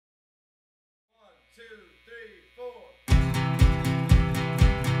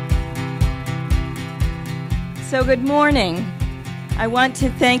So good morning. I want to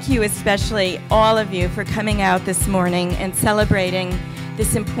thank you, especially all of you, for coming out this morning and celebrating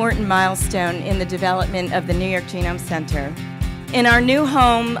this important milestone in the development of the New York Genome Center. In our new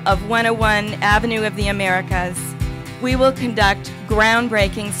home of 101 Avenue of the Americas, we will conduct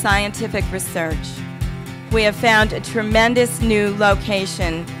groundbreaking scientific research. We have found a tremendous new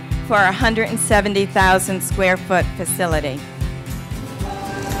location for our 170,000 square foot facility.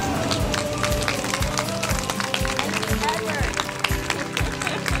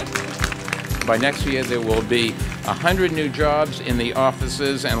 By next year, there will be 100 new jobs in the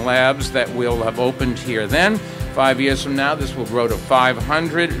offices and labs that will have opened here then. 5 years from now, this will grow to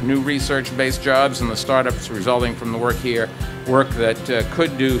 500 new research-based jobs, and the startups resulting from the work here, work that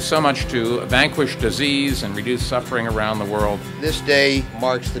could do so much to vanquish disease and reduce suffering around the world. This day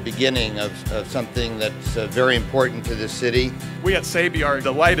marks the beginning of something that's very important to this city. We at SABI are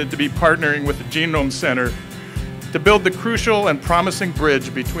delighted to be partnering with the Genome Center to build the crucial and promising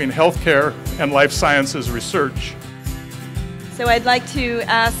bridge between healthcare and life sciences research. So I'd like to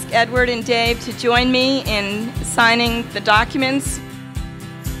ask Edward and Dave to join me in signing the documents.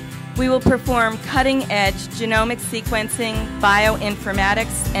 We will perform cutting-edge genomic sequencing,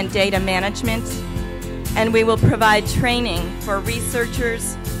 bioinformatics, and data management, and we will provide training for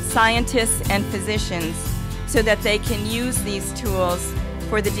researchers, scientists, and physicians so that they can use these tools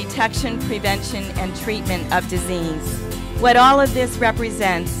for the detection, prevention, and treatment of disease. What all of this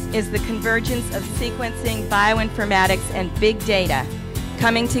represents is the convergence of sequencing, bioinformatics, and big data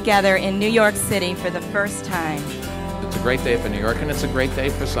coming together in New York City for the first time. It's a great day for New York, and it's a great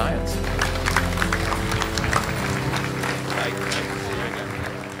day for science.